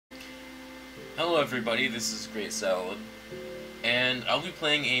Hello everybody, this is Great Salad, and I'll be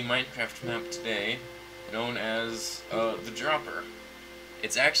playing a Minecraft map today, known as, The Dropper.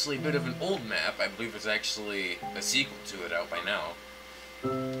 It's actually a bit of an old map. I believe there's actually a sequel to it out by now.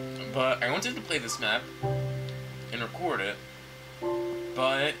 But I wanted to play this map and record it,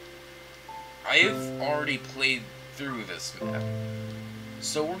 but I've already played through this map.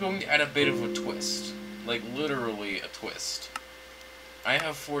 So we're going to add a bit of a twist. Like, literally a twist. I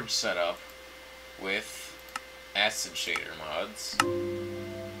have Forge set up with acid shader mods,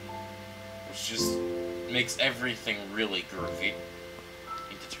 which just makes everything really groovy.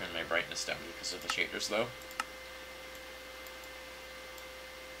 Need to turn my brightness down because of the shaders, though.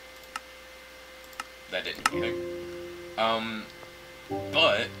 That didn't do anything.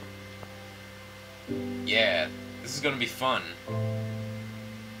 But yeah, this is gonna be fun.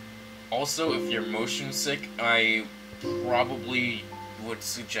 Also, if you're motion sick, I probably would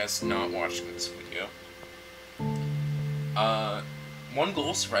suggest not watching this video. One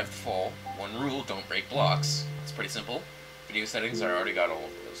goal, survive the fall. One rule, don't break blocks. It's pretty simple. Video settings, I already got all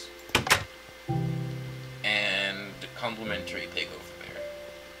of those. And complimentary pig over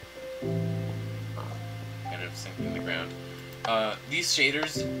there. Kind of sinking the ground. These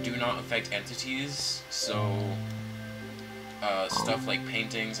shaders do not affect entities, so stuff like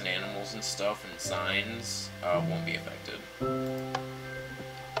paintings and animals and stuff and signs won't be affected.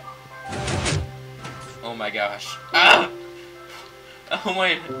 Oh my gosh. Ah! Oh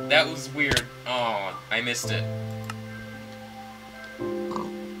my, that was weird. Oh, I missed it.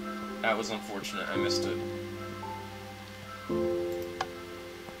 That was unfortunate, I missed it.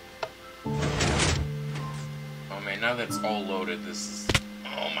 Oh man, now that it's all loaded, this is...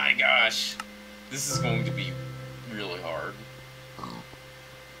 Oh my gosh! This is going to be really hard.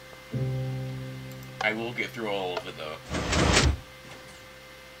 I will get through all of it, though.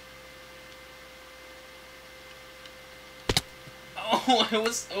 Oh, I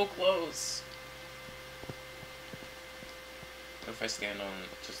was so close! What if I stand on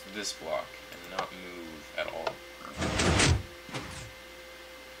just this block and not move at all?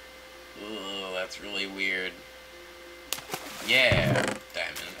 Ugh, that's really weird. Yeah!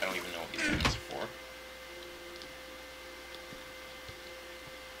 Diamond. I don't even know what these diamonds are for.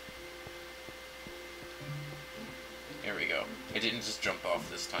 There we go. I didn't just jump off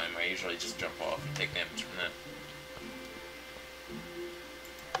this time. I usually just jump off and take damage from that.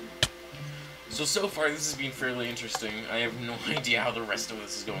 So far this has been fairly interesting. I have no idea how the rest of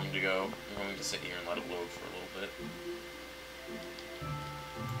this is going to go. I'm going to sit here and let it load for a little bit.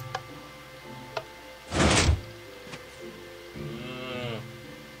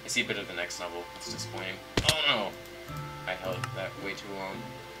 I see a bit of the next level. It's disappointing. Oh no! I held that way too long.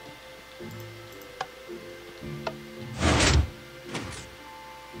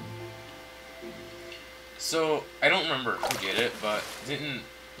 So, I don't remember who did it, but didn't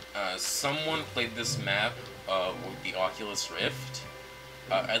someone played this map with the Oculus Rift?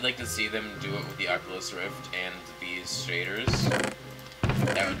 I'd like to see them do it with the Oculus Rift and these shaders.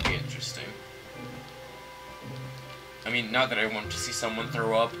 That would be interesting. I mean, not that I want to see someone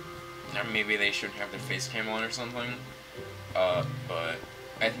throw up, or maybe they shouldn't have their face cam on or something, but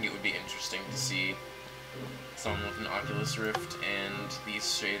I think it would be interesting to see someone with an Oculus Rift and these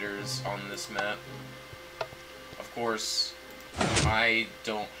shaders on this map. Of course, I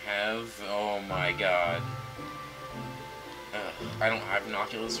don't have... Oh my god. I don't have an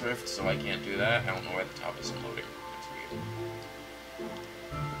Oculus Rift, so I can't do that. I don't know why the top isn't loading. That's weird.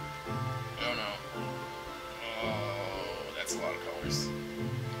 Oh no. Oh, that's a lot of colors.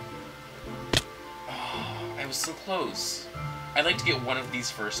 Oh, I was so close. I'd like to get one of these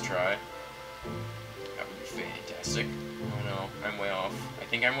first try. That would be fantastic. Oh no, I'm way off. I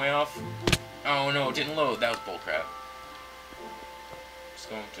think I'm way off. Oh no, it didn't load. That was bullcrap. Just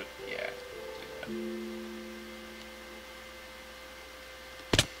going to... yeah. Do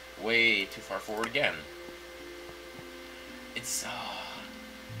that. Way too far forward again. It's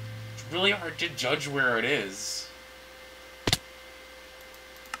really hard to judge where it is.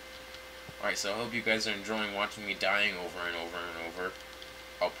 Alright, so I hope you guys are enjoying watching me dying over and over and over.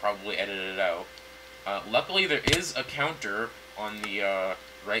 I'll probably edit it out. Luckily, there is a counter on the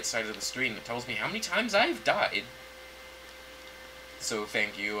right side of the screen that tells me how many times I've died. So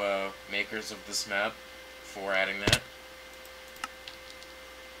thank you, makers of this map, for adding that.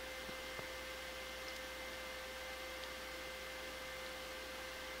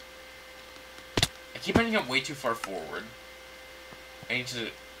 I keep ending up way too far forward. I need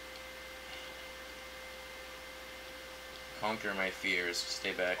to conquer my fears.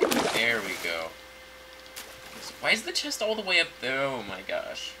 Stay back. There we go. Why is the chest all the way up there? Oh my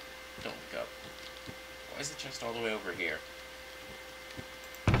gosh. Don't look up. Why is the chest all the way over here?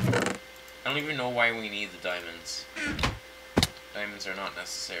 I don't even know why we need the diamonds. Diamonds are not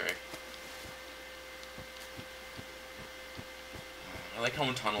necessary. I like how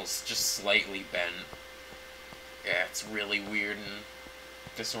in tunnels just slightly bent. Yeah, it's really weird and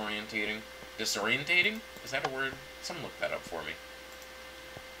disorientating. Disorientating? Is that a word? Someone look that up for me.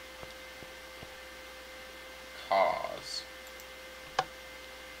 Cause.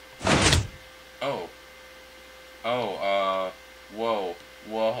 Oh. Oh, whoa.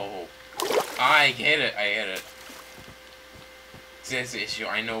 Whoa. I get it, I get it. See, that's the issue,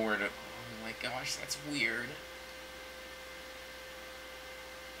 I know where to... Oh my gosh, that's weird.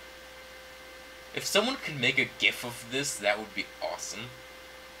 If someone could make a GIF of this, that would be awesome.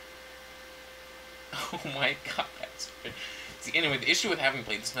 Oh my god, that's weird. See, anyway, the issue with having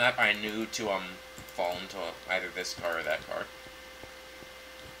played this map, I knew to, fall into either this car or that car.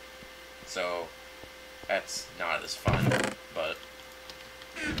 So, that's not as fun, but...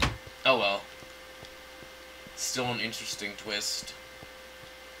 Oh well. Still an interesting twist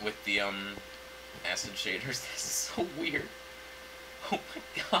with the, acid shaders. This is so weird. Oh my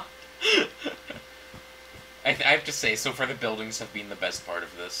god. I have to say, so far the buildings have been the best part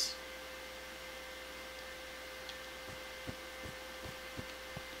of this.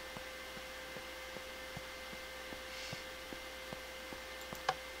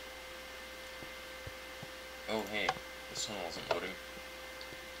 Oh hey, this one wasn't loading.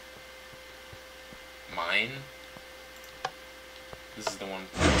 Mine? This is the one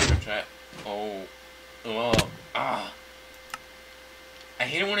for chat. Oh. Oh. Ah. I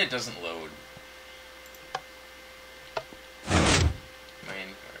hate it when it doesn't load.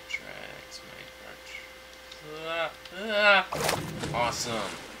 Minecart tracks,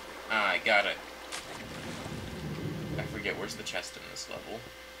 Awesome. Ah, I got it. I forget, where's the chest in this level?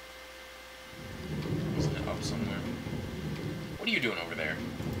 Wasn't it up somewhere? What are you doing over there?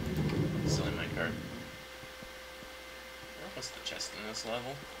 Silly minecart. Where was the chest in this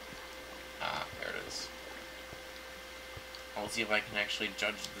level? Ah, there it is. I'll see if I can actually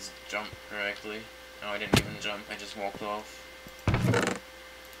judge this jump correctly. No, I didn't even jump, I just walked off.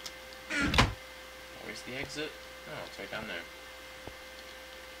 Where's the exit? Oh, it's right down there.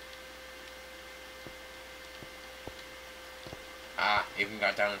 Ah, even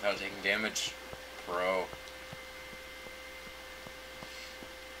got down without taking damage. Pro.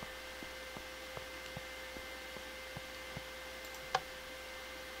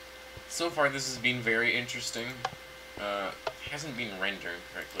 So far, this has been very interesting. Hasn't been rendering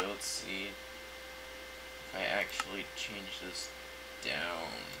correctly. Let's see if I actually change this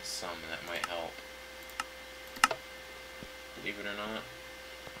down some. That might help. Believe it or not.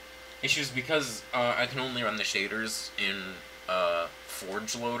 Issues because I can only run the shaders in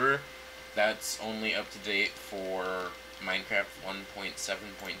Forge Loader. That's only up to date for Minecraft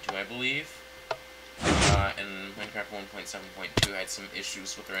 1.7.2, I believe. And Minecraft 1.7.2 had some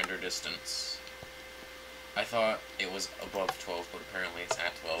issues with render distance. I thought it was above 12, but apparently it's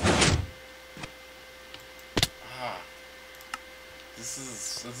at 12. Ah. This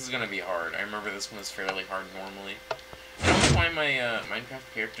is gonna be hard. I remember this one was fairly hard normally. I don't know why my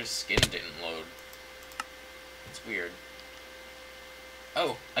Minecraft character's skin didn't load. It's weird.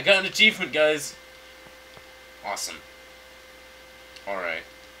 Oh, I got an achievement, guys! Awesome. Alright.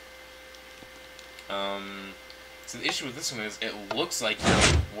 So the issue with this one is, it looks like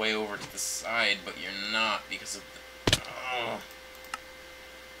you're way over to the side, but you're not because of the...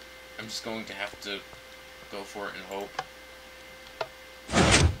 I'm just going to have to go for it and hope.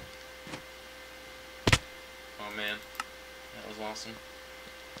 Oh man, that was awesome.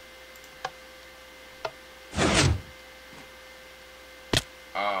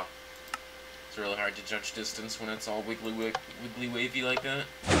 Ah, it's really hard to judge distance when it's all wiggly wavy like that.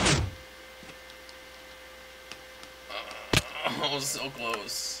 Oh, so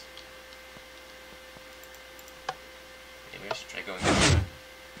close. Maybe I should try going this way.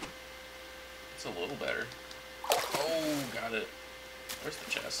 It's a little better. Oh, got it. Where's the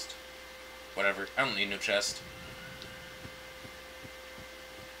chest? Whatever. I don't need no chest.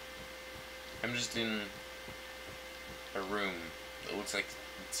 I'm just in a room that looks like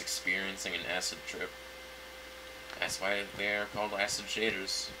it's experiencing an acid trip. That's why they are called acid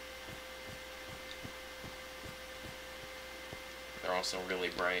shaders. They're also really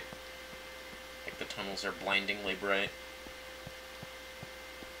bright. Like the tunnels are blindingly bright.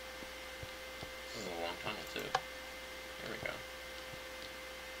 This is a long tunnel too. Here we go.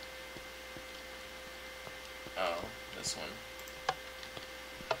 Oh, this one.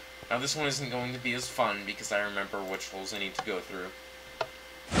 Now this one isn't going to be as fun because I remember which holes I need to go through.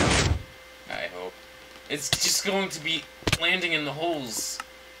 It's just going to be landing in the holes.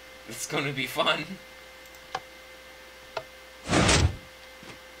 It's going to be fun.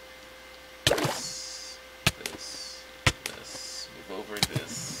 This. Move over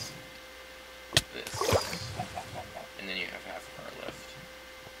this. And then you have half a car left.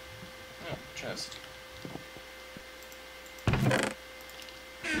 Oh, chest.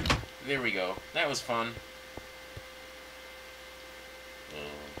 There we go. That was fun.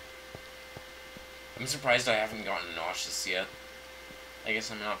 I'm surprised I haven't gotten nauseous yet. I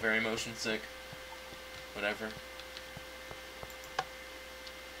guess I'm not very motion sick. Whatever.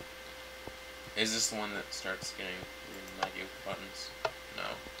 Is this the one that starts getting really laggy with buttons?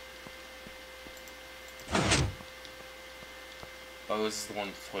 No. Oh, this is the one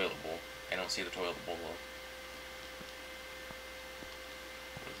with the toilet bowl. I don't see the toilet bowl though.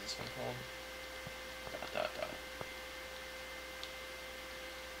 What is this one called? ...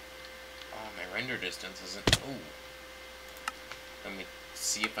 Oh, my render distance isn't... Oh. Let me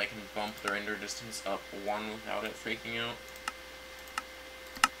see if I can bump the render distance up one without it freaking out.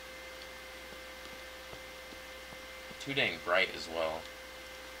 Too dang bright as well.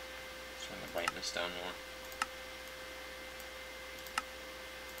 Let's turn the brightness down more.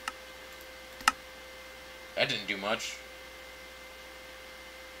 That didn't do much.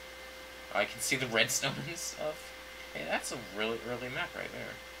 I can see the redstone and stuff. Hey, that's a really early map right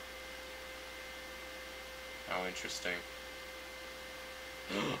there. Oh, interesting.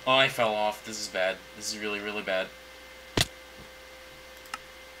 Oh, I fell off. This is bad. This is really, really bad.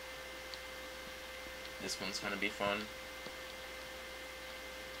 This one's gonna be fun.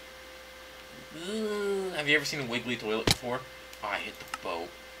 Have you ever seen a wiggly toilet before? Oh, I hit the boat.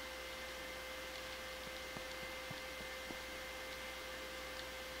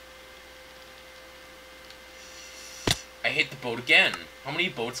 I hit the boat again. How many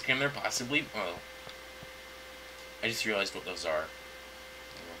boats can there possibly... Oh. I just realized what those are.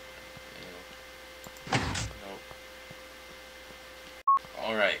 Nope.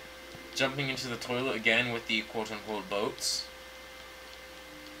 Alright. Jumping into the toilet again with the quote-unquote boats.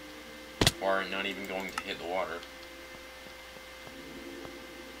 Or not even going to hit the water.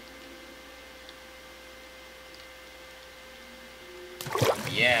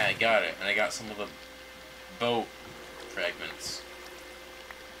 Yeah, I got it. And I got some of the boat fragments.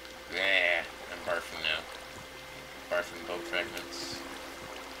 Yeah, I'm barfing now. Barfing boat fragments.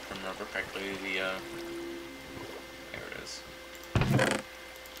 If I remember correctly, there it is.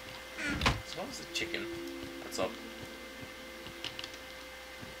 As well as the chicken. What's up?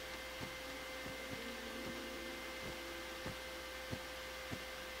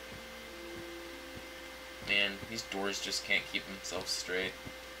 Man, these doors just can't keep themselves straight.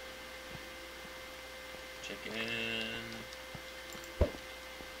 Chicken.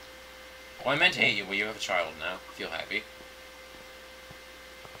 Oh, I meant to hate you, but you have a child now. Feel happy.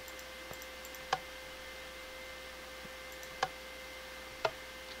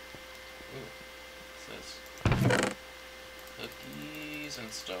 Ooh, what's this? Cookies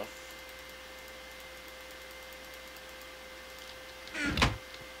and stuff.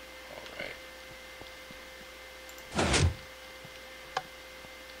 Alright.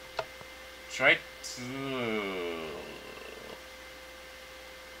 Try to...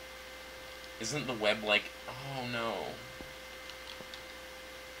 Isn't the web like... Oh no.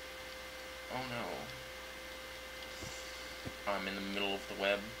 Oh no. I'm in the middle of the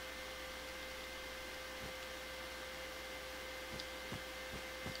web.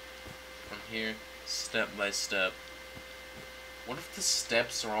 From here, step by step. What if the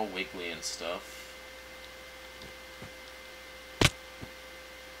steps are all wiggly and stuff?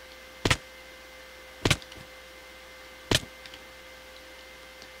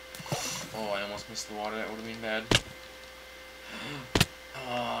 Oh, I almost missed the water. That would have been bad.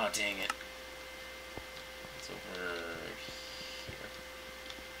 Oh, dang it. It's over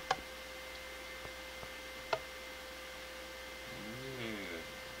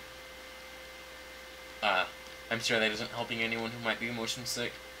here. I'm sure that isn't helping anyone who might be motion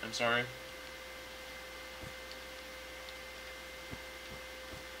sick. I'm sorry.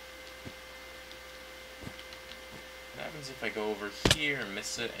 What happens if I go over here and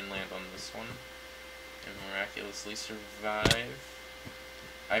miss it and land on this one and miraculously survive?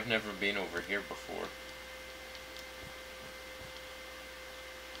 I've never been over here before.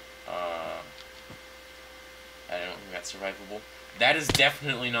 I don't think that's survivable. That is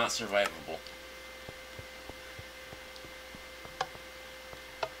definitely not survivable.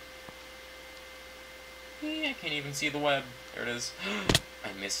 I can't even see the web. There it is.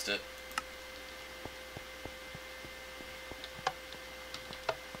 I missed it.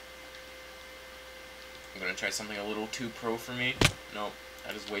 gonna try something a little too pro for me. Nope,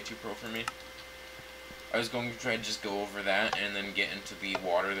 that is way too pro for me. I was going to try to just go over that and then get into the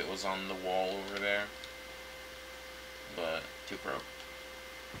water that was on the wall over there. But, too pro.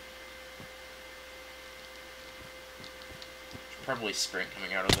 Should probably sprint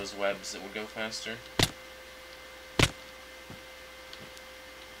coming out of those webs, that would go faster.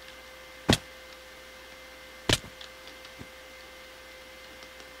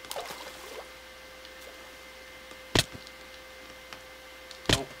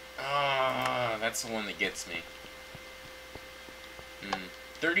 That's the one that gets me.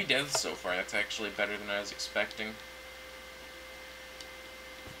 30 deaths so far. That's actually better than I was expecting.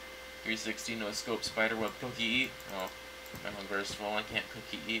 360, no scope, spider web, cookie eat. Oh, my hunger is full. I can't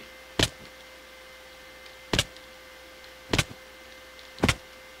cookie eat.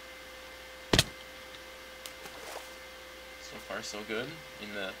 So far, so good.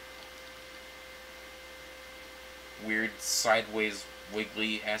 In the weird sideways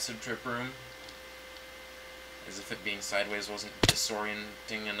wiggly acid trip room. As if it being sideways wasn't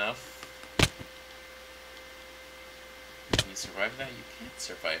disorienting enough. Can you survive that? You can't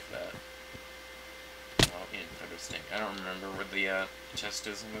survive that. Oh, interesting. I don't remember where the chest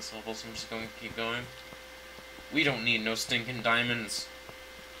is in this level, so I'm just going to keep going. We don't need no stinking diamonds.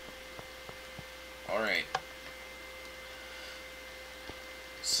 Alright.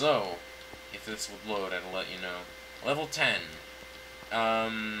 So, if this would load, I'd let you know. Level 10.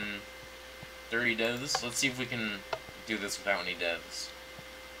 30 deaths. Let's see if we can do this without any deaths.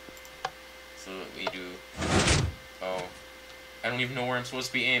 So that we do... Oh. I don't even know where I'm supposed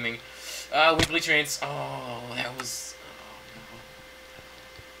to be aiming. Wiggly trains. Oh, that was...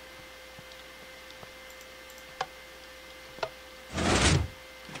 Oh, no.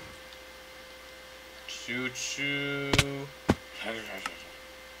 Choo-choo.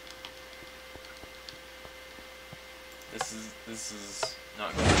 This is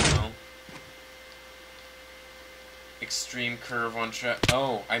not going well. Extreme curve on track.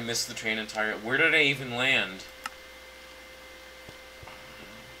 Oh, I missed the train entirely. Where did I even land?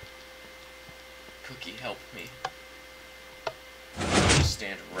 Cookie, help me. Just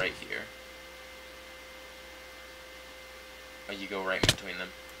stand right here. Oh, you go right in between them.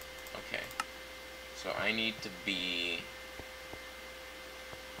 Okay. So I need to be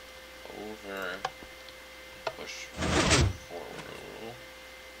over. Push forward a little.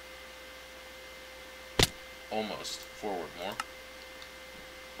 Almost. Forward more.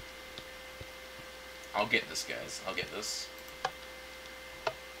 I'll get this, guys. I'll get this.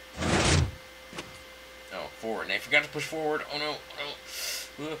 Oh, forward. And I forgot to push forward. Oh, no.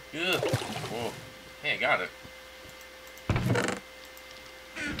 Oh. Whoa. Hey, I got it.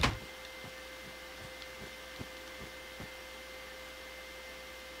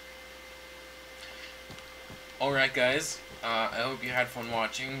 Alright, guys. I hope you had fun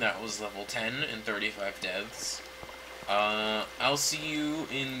watching. That was level 10 and 35 deaths. I'll see you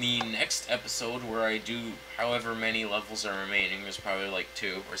in the next episode where I do however many levels are remaining. There's probably like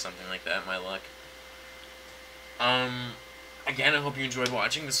 2 or something like that, my luck. Again, I hope you enjoyed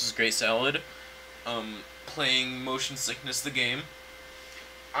watching. This was Great Salad. Playing Motion Sickness the game.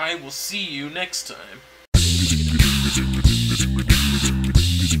 I will see you next time.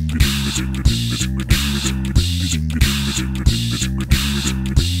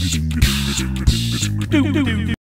 Do